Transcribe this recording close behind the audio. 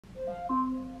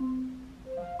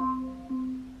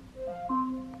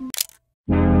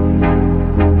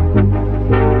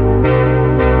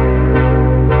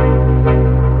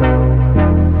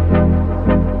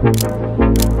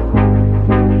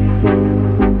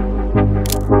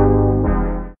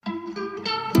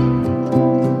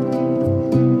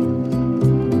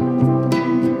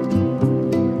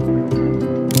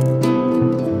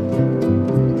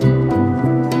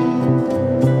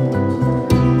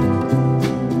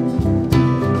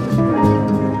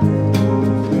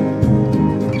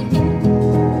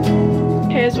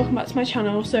Welcome back to my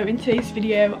channel. So in today's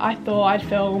video I thought I'd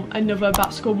film another back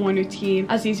to school morning routine,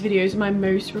 as these videos are my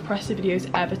most requested videos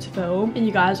ever to film and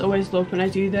you guys always love when I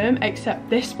do them, except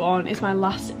this one is my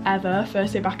last ever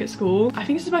first day back at school. I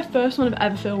think this is my first one I've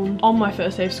ever filmed on my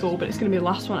first day of school, but it's gonna be the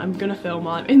last one I'm gonna film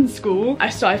while I'm in school. I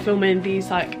started filming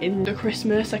these like in the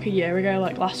Christmas, like a year ago,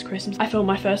 like last Christmas. I filmed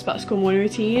my first back to school morning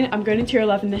routine. I'm going into year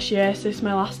 11 this year, so this is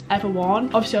my last ever one.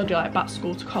 Obviously I'll do like back to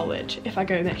school to college if I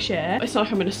go next year, but it's not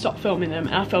like I'm gonna stop filming them,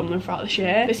 and I'll film them throughout this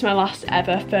year. This is my last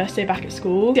ever first day back at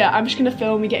school. So yeah, I'm just gonna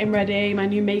film me getting ready, my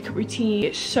new makeup routine.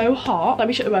 It's so hot. Let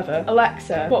me check the weather.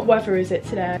 Alexa, what weather is it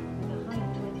today?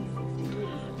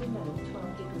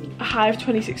 A high of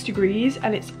 26 degrees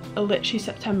and it's literally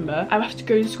September. I have to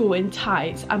go to school in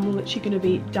tights. I'm literally gonna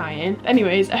be dying.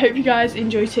 Anyways, I hope you guys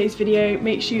enjoyed today's video.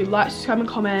 Make sure you like, subscribe and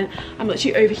comment. I'm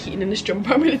literally overheating in this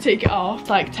jumper. I'm gonna take it off. It's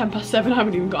like 10 past 7. I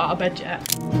haven't even got out of bed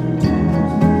yet.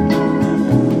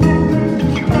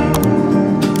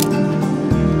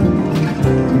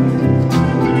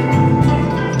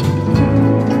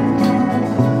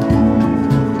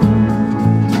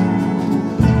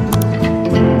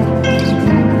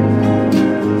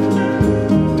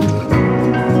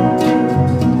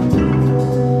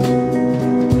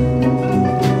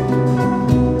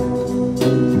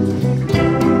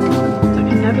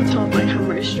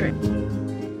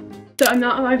 So I'm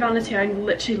out of my vanity. I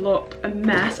literally look a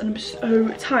mess and I'm so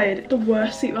tired. The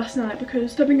worst sleep last night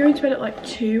because I've been going to bed at like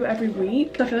 2 every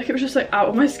week. I feel like it was just like out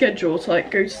of my schedule to like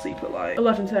go to sleep at like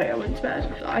 11:30. I went to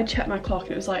bed. I checked my clock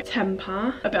and it was like 10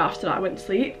 past. A bit after that I went to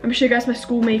sleep. I'm gonna show you guys my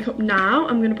school makeup now.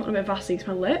 I'm gonna put on a bit of Vaseline to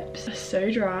my lips. They're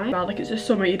so dry. Wow, like it's the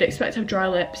summer. You'd expect to have dry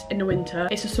lips in the winter.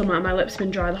 It's the summer and my lips have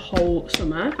been dry the whole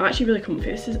summer. I'm actually really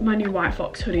comfy. This is my new White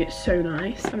Fox hoodie. It's so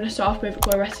nice. I'm gonna start off with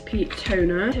Glow Recipe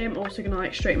toner. Today I'm also gonna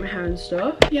like straighten my hair and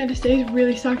stuff. Yeah, this day is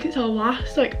really sad. It's our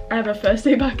last like ever first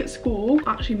day back at school.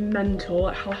 Actually mental,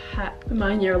 like how heck am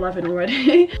I in year 11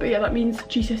 already? But yeah, that means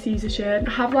GCSEs this year. I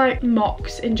have like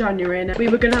mocks in January and we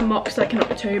were gonna have mocks like in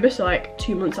October, so like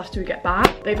 2 months after we get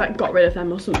back. They've like got rid of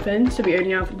them or something, so we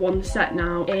only have one set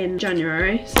now in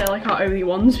January. So like our only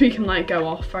ones we can like go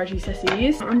off for our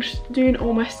GCSEs. I'm just doing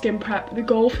all my skin prep. The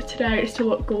goal for today is to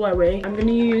look glowy. I'm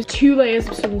gonna use 2 layers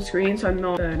of sunscreen so I'm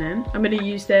not burning. I'm gonna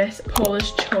use this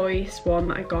Paula's Choice one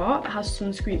that I got that has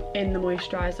sunscreen in the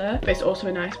moisturizer, but it's also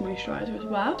a nice moisturizer as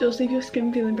well. It does leave your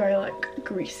skin feeling very like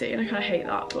greasy and I kind of hate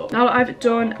that. But now that I've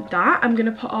done that, I'm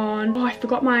gonna put on, oh I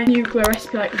forgot my new Glow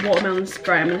Recipe like watermelon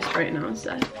spray. I'm gonna spray it now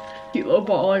instead. Cute little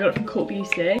bottle I got it from Cult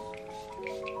Beauty.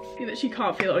 You literally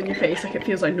can't feel it on your face, like it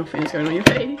feels like nothing is going on your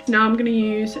face. Now I'm gonna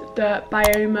use the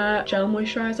Bioma gel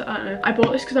moisturizer. I don't know, I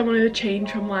bought this because I wanted to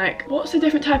change from like, what's the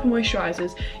different type of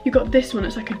moisturizers? You've got this one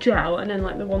that's like a gel and then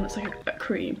like the one that's like a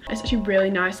cream. It's actually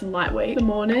really nice and lightweight. The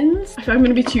mornings, I feel I'm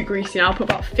gonna be too greasy now. I'll put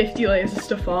about 50 layers of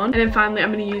stuff on. And then finally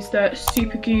I'm gonna use the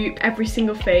Super Goop Every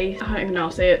Single Face, I don't even know how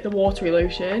to say it, the watery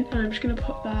lotion. And I'm just gonna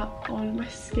put that on my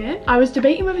skin. I was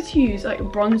debating whether to use like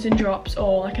bronzing drops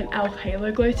or like an e.l.f.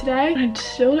 Halo Glow today, and I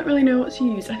still don't really know what to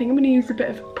use. I think I'm going to use a bit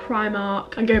of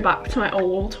Primark and go back to my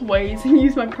old ways and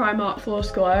use my Primark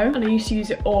Flawless Glow. And I used to use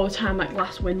it all the time like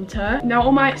last winter. Now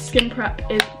all my skin prep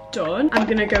is done. I'm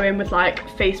gonna go in with like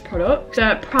face products.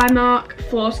 The Primark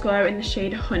Flawless Glow in the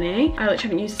shade Honey. I literally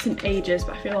haven't used this in ages,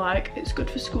 but I feel like it's good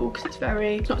for school because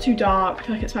it's not too dark. I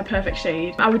feel like it's my perfect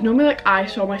shade. I would normally like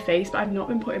ice roll my face, but I've not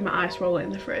been putting my ice roller in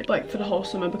the fridge like for the whole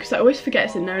summer because I always forget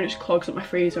it's in there and it just clogs up my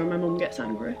freezer and my mum gets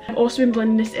angry. I've also been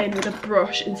blending this in with a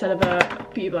brush instead of a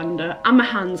beauty blender, and my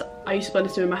hands. I used to blend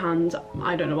this in with my hands.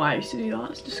 I don't know why I used to do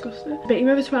that, it's disgusting. Debating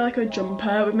whether to wear like a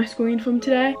jumper with my school uniform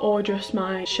today or just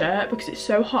my shirt because it's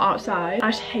so hot outside.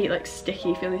 I just hate like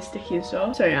feeling sticky and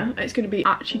stuff. So yeah, it's gonna be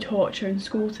actually torture in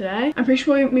school today. I'm pretty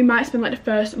sure we might spend like the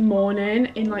first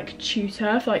morning in like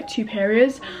tutor for like 2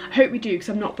 periods. I hope we do because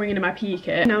I'm not bringing in my PE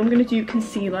kit. Now I'm gonna do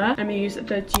concealer. I'm gonna use the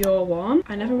Dior one.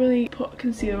 I never really put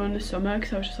concealer on in the summer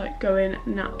because I was just like going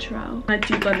natural. I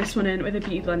do blend this one in with a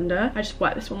beauty blender. I just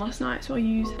wet this one last night, so I'll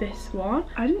use this this one.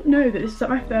 I didn't know that this is like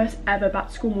my first ever back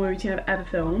to school morning routine I've ever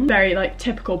filmed. Very like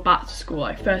typical back to school,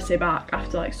 like first day back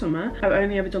after like summer. I've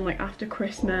only ever done like after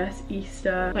Christmas,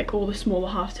 Easter, like all the smaller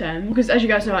half term. Because as you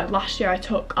guys know, like last year I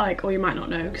took like, or you might not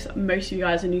know because most of you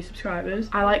guys are new subscribers,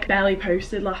 I like barely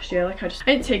posted last year. Like I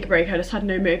didn't take a break, I just had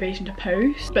no motivation to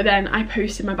post. But then I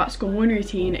posted my back to school morning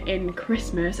routine in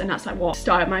Christmas, and that's like what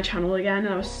started my channel again,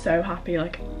 and I was so happy.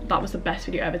 Like that was the best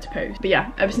video ever to post. But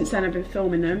yeah, ever since then I've been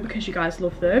filming them because you guys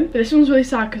love them. But this one's really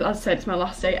sad because, as I said, it's my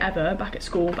last day ever back at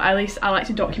school, but at least I like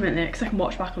to document it because I can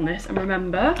watch back on this and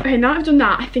remember. Okay, now I've done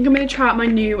that, I think I'm going to try out my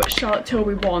new Charlotte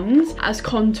Tilbury wands as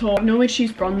contour. I normally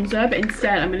choose bronzer, but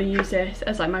instead I'm going to use this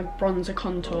as like my bronzer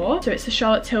contour. So it's the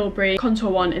Charlotte Tilbury contour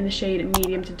one in the shade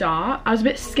medium to dark. I was a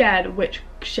bit scared which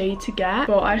shade to get,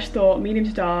 but I just thought medium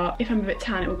to dark, if I'm a bit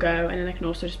tan it will go, and then I can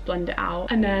also just blend it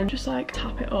out and then just like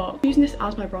tap it up. I'm using this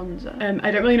as my bronzer.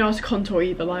 I don't really know how to contour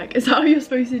either, like is that how you're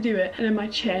supposed to do it? And then my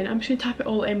chin, I'm just gonna tap it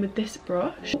all in with this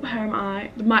brush. What hair am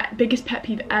I? My biggest pet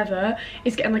peeve ever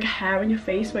is getting like a hair on your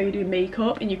face where you do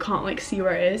makeup and you can't like see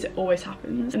where it is. It always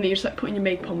happens, and then you're just like putting your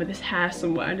makeup on with this hair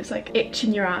somewhere and it's like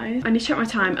itching your eyes. I need to check my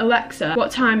time. Alexa, what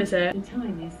time is it? The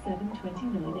time is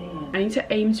 7:29 AM. I need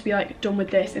to aim to be like done with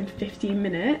this in 15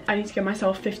 minutes. I need to give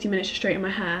myself 15 minutes to straighten my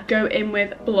hair. Go in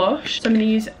with blush. So I'm going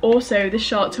to use also the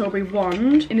Charlotte Tilbury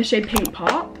wand in the shade Pink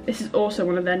Pop. This is also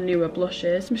one of their newer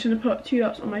blushes. I'm just going to put 2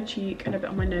 dots on my cheek and a bit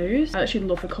on my nose. I actually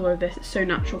love the colour of this. It's so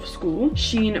natural for school.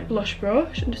 Sheen blush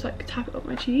brush and just like tap it up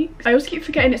my cheeks. I always keep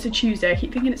forgetting it's a Tuesday. I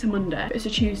keep thinking it's a Monday, but it's a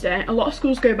Tuesday. A lot of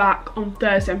schools go back on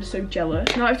Thursday. I'm so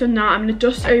jealous. Now I've done that, I'm going to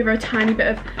dust over a tiny bit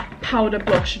of powder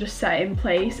blush to just set it in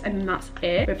place, and then that's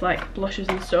it with like blushes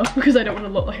and stuff because I don't want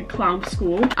to look like a clown for school.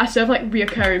 I still have like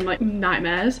reoccurring like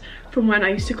nightmares from when I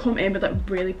used to come in with like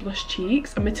really blushed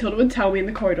cheeks, and Matilda would tell me in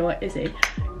the corridor like, Izzy,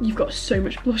 you've got so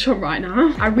much blush on right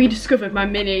now. I rediscovered my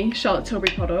mini Charlotte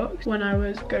Tilbury product when I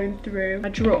was going through my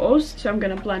drawers, so I'm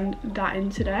going to blend that in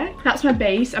today. That's my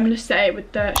base. I'm going to set it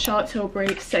with the Charlotte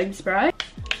Tilbury setting spray.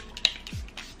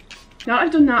 Now that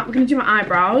I've done that, we're going to do my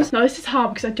eyebrows. Now this is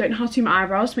hard because I don't know how to do my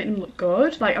eyebrows to make them look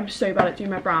good. Like I'm so bad at doing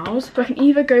my brows. But I can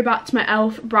either go back to my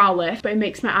e.l.f. brow lift, but it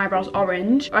makes my eyebrows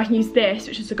orange, or I can use this,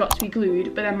 which has got to be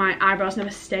glued, but then my eyebrows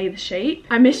never stay the shape.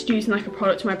 I missed using like a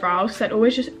product to my brows because I'd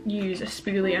always just use a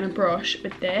spoolie and a brush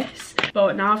with this.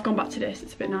 But now I've gone back to this,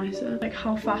 it's a bit nicer. Like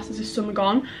how fast has this summer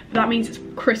gone? But that means it's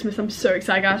Christmas. I'm so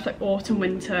excited, guys. Like autumn,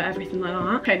 winter, everything like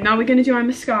that. Okay, now we're going to do my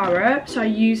mascara. So I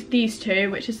use these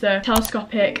two, which is the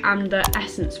telescopic and the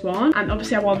Essence one, and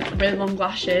obviously I want really long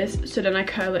lashes, so then I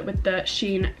curl it with the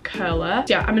Sheen curler.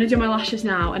 So yeah, I'm gonna do my lashes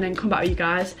now and then come back with you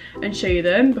guys and show you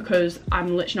them because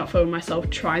I'm literally not filming myself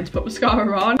trying to put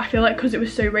mascara on. I feel like because it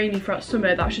was so rainy throughout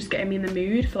summer, that was just getting me in the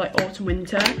mood for like autumn,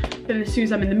 winter, but then as soon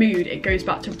as I'm in the mood it goes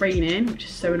back to raining, which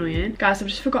is so annoying. Guys, I've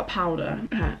just forgot powder.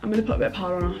 Okay, I'm gonna put a bit of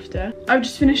powder on after. I've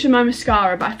just finished with my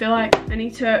mascara, but I feel like I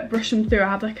need to brush them through. I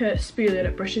have like a spoolie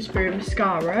that brushes through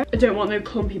mascara. I don't want no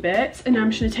clumpy bits, and now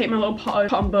I'm just gonna take my little pot of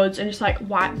cotton buds and just like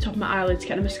wipe the top of my eyelid to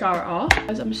get the mascara off.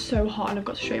 Guys, I'm so hot and I've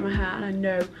got to straighten my hair, and I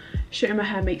know straightening my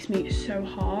hair makes me so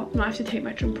hot. I might have to take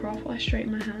my jumper off while I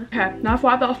straighten my hair. Okay, now I've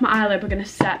wiped that off my eyelid, we're gonna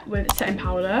set with setting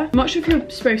powder. I'm not sure if you're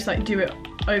supposed to like do it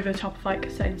over the top of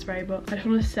like setting spray, but I just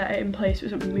want to set it in place so it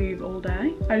doesn't move all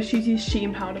day. I just use these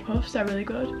Sheen powder puffs, they're really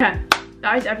good. Okay,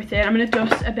 that is everything. I'm going to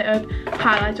dust a bit of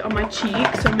highlighter on my cheek,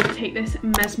 so I'm going to take this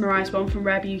Mesmerise one from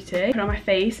Rare Beauty, put it on my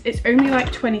face. It's only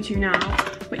like 22 now,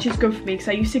 which is good for me because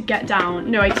I used to get down,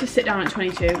 no, I used to sit down at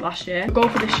 22 last year. The goal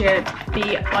for this year, be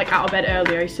like out of bed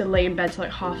earlier. I used to lay in bed till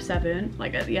like 7:30,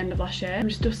 like at the end of last year. I'm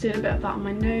just dusting a bit of that on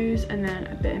my nose and then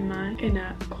a bit in my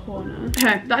inner corner.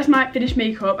 Okay, that is my finished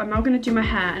makeup. I'm now going to do my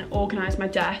hair and organise my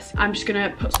desk. I'm just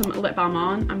going to put some lip balm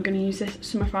on. I'm going to use this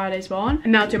Summer Fridays one,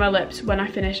 and then I'll do my lips when I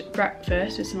finish breakfast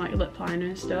with some like lip liner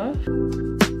and stuff.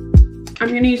 I'm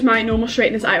going to use my normal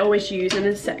straighteners I always use and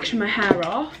then section my hair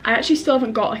off. I actually still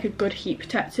haven't got like a good heat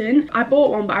protectant. I bought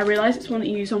one, but I realised it's one that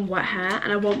you use on wet hair,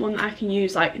 and I want one that I can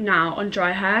use like now on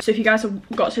dry hair. So if you guys have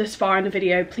got to this far in the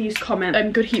video, please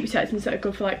comment good heat protectants that are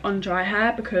good for like on dry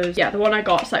hair, because yeah, the one I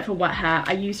got is like for wet hair.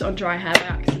 I used it on dry hair by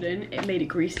accident. It made it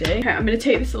greasy. Okay, I'm going to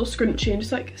take this little scrunchie and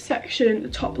just like section the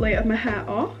top layer of my hair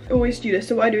off. I always do this.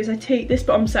 So what I do is I take this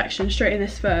bottom section, straighten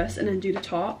this first, and then do the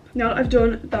top. Now that I've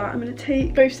done that, I'm going to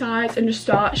take both sides and just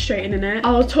start straightening it.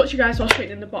 I'll talk to you guys while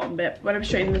straightening the bottom bit, but when I'm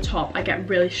straightening the top I get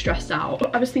really stressed out.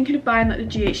 But I was thinking of buying like the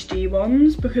GHD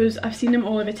ones because I've seen them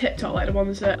all over TikTok, like the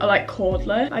ones that are like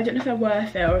cordless. I don't know if they're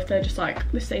worth it or if they're just like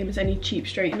the same as any cheap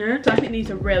straightener. So I think these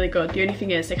are really good. The only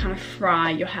thing is they kind of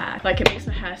fry your hair. Like it makes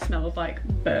my hair smell of like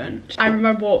burnt. I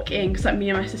remember walking, because like me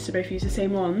and my sister both use the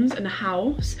same ones, and the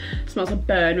house smells of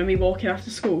burn when we walk in after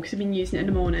school because I've been using it in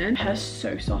the morning. My hair's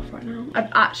so soft right now.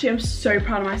 I'm so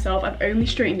proud of myself. I've only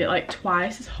straightened it like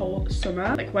twice this whole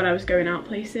summer, like when I was going out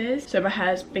places. So my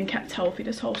hair's been kept healthy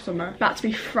this whole summer. About to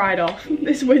be fried off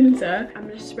this winter. I'm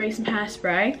gonna spray some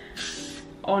hairspray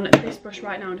on this brush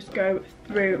right now and just go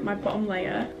through my bottom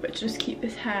layer, but to just keep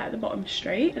this hair at the bottom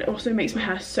straight. And it also makes my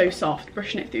hair so soft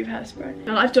brushing it through hairspray.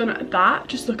 Now that I've done that,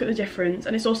 just look at the difference.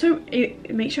 And it's also,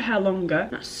 it makes your hair longer.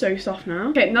 That's so soft now.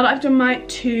 Okay, now that I've done my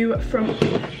two from,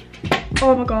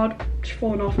 oh my god, just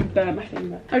fallen off and burnt my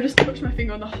finger. I just touched my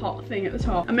finger on the hot thing at the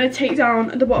top. I'm gonna take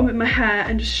down the bottom of my hair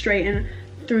and just straighten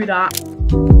through that.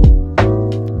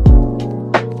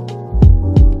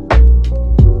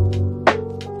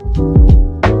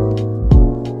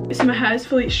 So my hair is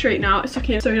fully straight now. It's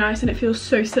looking so nice and it feels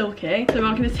so silky. So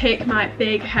I'm going to take my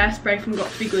big hairspray from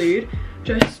Got To Be Glued,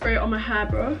 just spray it on my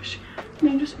hairbrush, and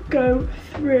then just go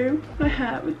through my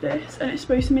hair with this, and it's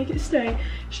supposed to make it stay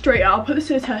straight. I'll put this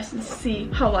to the test and see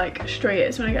how like straight it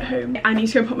is when I get home. I need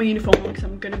to go and put my uniform on because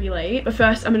I'm going to be late. But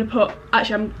first I'm going to put,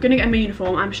 actually I'm going to get my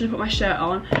uniform. I'm just going to put my shirt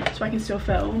on so I can still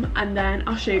film, and then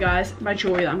I'll show you guys my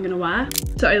jewellery that I'm going to wear.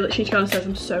 So I literally need to go downstairs,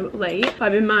 I'm so late.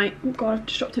 I'm in my, oh god, I've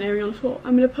just dropped an earring on the floor.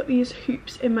 I'm going to put these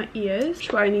hoops in my ears,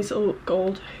 just wearing these little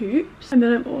gold hoops. And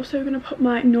then I'm also going to put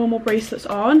my normal bracelets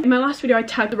on. In my last video I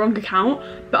tagged the wrong account,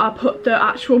 but I'll put the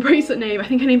actual bracelet name. I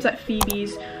think her name's like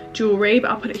Phoebe's Jewelry,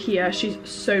 but I'll put it here. She's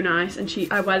so nice, and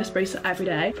I wear this bracelet every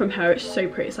day from her. It's so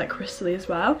pretty. It's like crystally as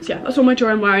well. So yeah, that's all my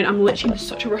jewelry I'm wearing. I'm literally in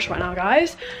such a rush right now,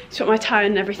 guys. Just got my tie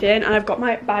and everything, and I've got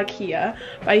my bag here,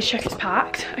 but I need to check it's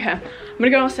packed. Okay, I'm gonna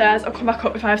go downstairs. I'll come back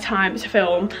up if I have time to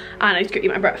film, and I need to go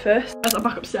eat my breakfast. As I'm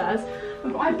back upstairs,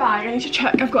 I've got my bag. I need to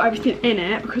check I've got everything in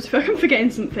it because I feel like I'm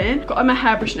forgetting something. I've got my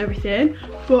hairbrush and everything,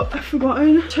 but I've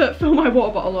forgotten to fill my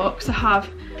water bottle up because I have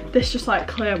this just like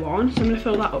clear one, so I'm gonna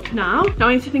fill that up now. Now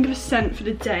I need to think of a scent for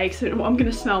the day because I don't know what I'm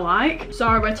gonna smell like.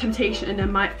 Zara Red Temptation and then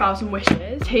my 1000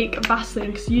 Wishes. Take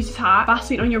Vaseline, because use this hat.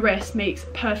 Vaseline on your wrist makes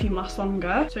perfume last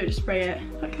longer, so just spray it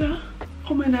like that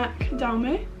on my neck, down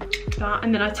me, that,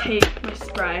 and then I take my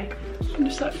spray and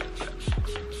just like,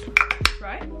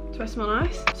 right? Do I smell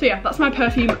nice? So yeah, that's my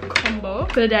perfume combo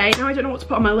for the day. Now I don't know what to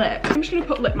put on my lips. I'm just gonna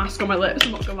put lip mask on my lips,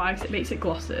 I'm not gonna lie, because it makes it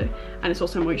glossy and it's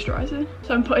also moisturising.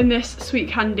 So I'm putting this Sweet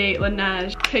Candy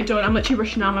Laneige. Okay, done. I'm literally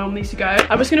rushing now, my mum needs to go.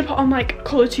 I was gonna put on like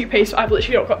coloured toothpaste, but I've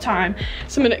literally not got time.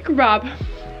 So I'm gonna grab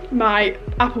my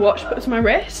Apple Watch, put it to my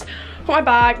wrist, put my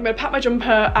bag, I'm gonna pack my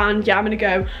jumper, and yeah, I'm gonna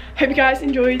go. Hope you guys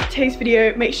enjoyed today's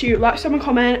video. Make sure you like, subscribe and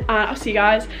comment, and I'll see you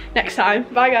guys next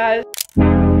time. Bye guys.